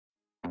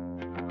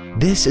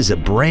This is a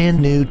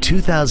brand new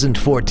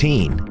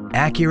 2014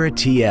 Acura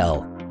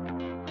TL.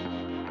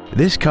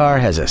 This car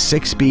has a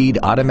 6-speed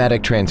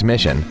automatic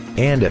transmission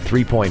and a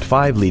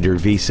 3.5-liter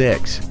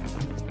V6.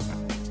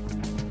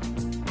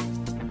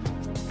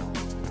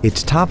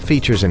 Its top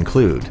features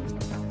include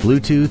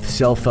Bluetooth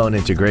cell phone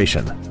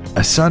integration,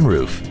 a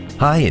sunroof,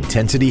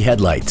 high-intensity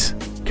headlights,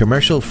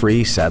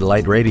 commercial-free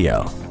satellite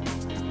radio,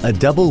 a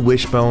double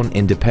wishbone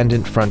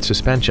independent front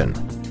suspension,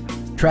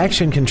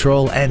 traction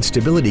control and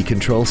stability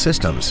control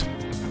systems,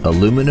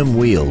 aluminum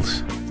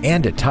wheels,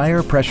 and a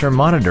tire pressure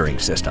monitoring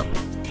system.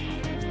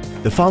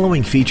 The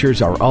following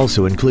features are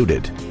also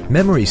included: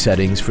 memory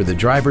settings for the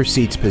driver's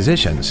seat's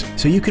positions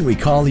so you can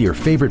recall your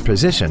favorite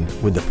position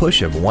with the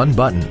push of one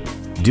button,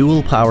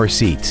 dual power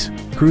seats,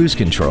 cruise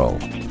control,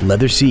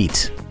 leather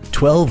seats,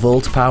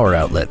 12-volt power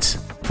outlets,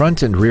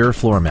 front and rear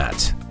floor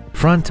mats,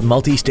 front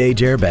multi-stage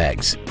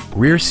airbags,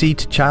 rear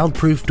seat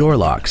child-proof door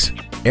locks,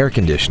 air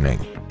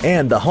conditioning,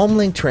 and the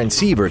HomeLink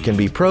transceiver can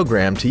be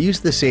programmed to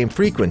use the same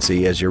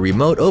frequency as your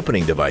remote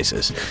opening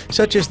devices,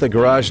 such as the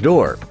garage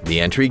door, the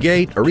entry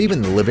gate, or even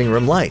the living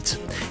room lights,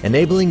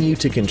 enabling you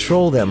to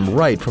control them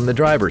right from the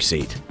driver's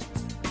seat.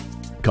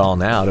 Call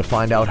now to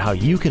find out how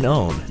you can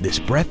own this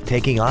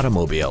breathtaking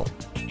automobile.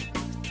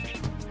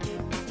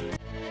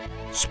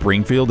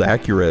 Springfield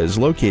Acura is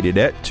located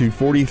at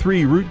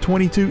 243 Route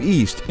 22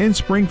 East in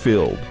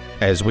Springfield.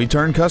 As we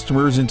turn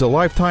customers into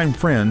lifetime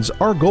friends,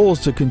 our goal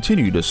is to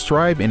continue to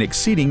strive in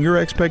exceeding your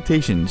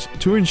expectations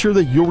to ensure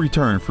that you'll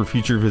return for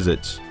future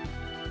visits.